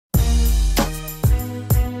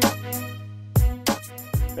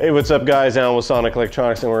Hey, what's up guys? Alan with Sonic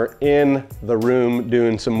Electronics, and we're in the room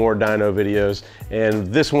doing some more dyno videos. And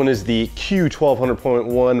this one is the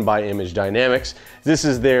Q1200.1 by Image Dynamics. This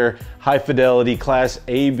is their high fidelity class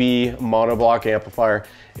AB monoblock amplifier.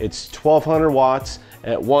 It's 1200 watts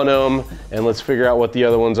at 1 ohm. And let's figure out what the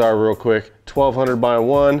other ones are real quick. 1200 by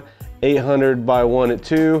 1, 800 by 1 at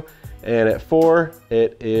 2, and at 4,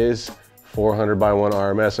 it is 400 by 1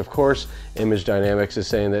 RMS. Of course, Image Dynamics is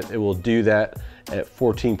saying that it will do that at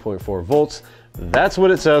 14.4 volts. That's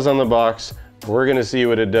what it says on the box. We're gonna see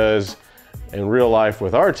what it does in real life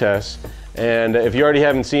with our tests. And if you already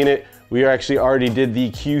haven't seen it, we actually already did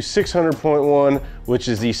the Q600.1, which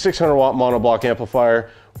is the 600 watt monoblock amplifier,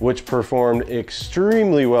 which performed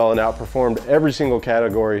extremely well and outperformed every single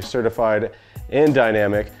category, certified and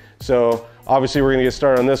dynamic. So obviously we're gonna get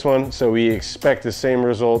started on this one. So we expect the same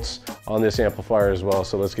results on this amplifier as well.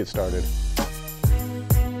 So let's get started.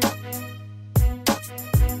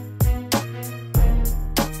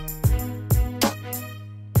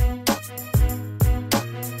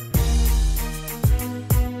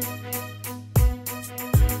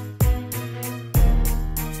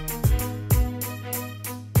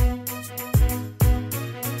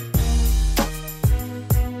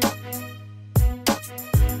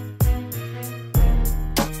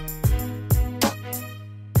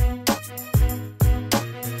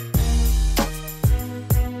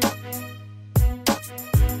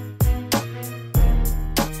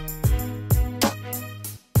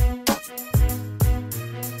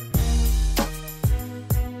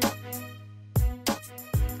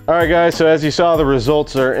 All right guys, so as you saw, the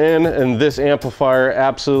results are in, and this amplifier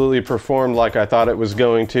absolutely performed like I thought it was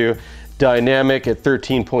going to. Dynamic at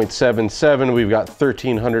 13.77, we've got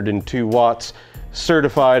 1302 watts.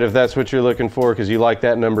 Certified, if that's what you're looking for, because you like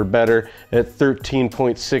that number better, at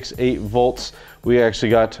 13.68 volts, we actually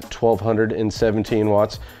got 1217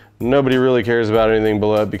 watts. Nobody really cares about anything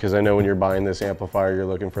below it, because I know when you're buying this amplifier, you're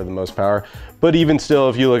looking for the most power. But even still,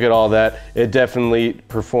 if you look at all that, it definitely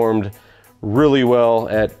performed really well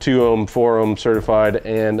at 2 ohm, 4 ohm certified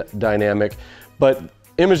and dynamic. But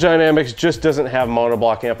Image Dynamics just doesn't have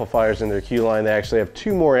monoblock amplifiers in their Q line. They actually have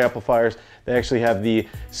 2 more amplifiers. They actually have the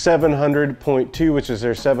 700.2, which is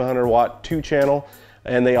their 700 watt 2 channel.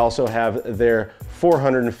 And they also have their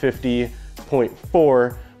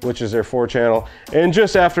 450.4, which is their 4 channel. And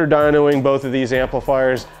just after dynoing both of these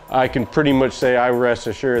amplifiers, I can pretty much say I rest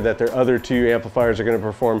assured that their other 2 amplifiers are gonna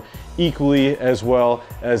perform equally as well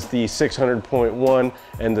as the 600.1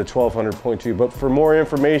 and the 1200.2. But for more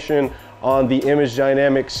information on the Image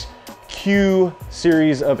Dynamics Q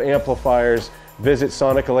series of amplifiers, visit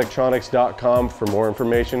sonicelectronics.com for more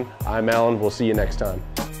information. I'm Alan, we'll see you next time.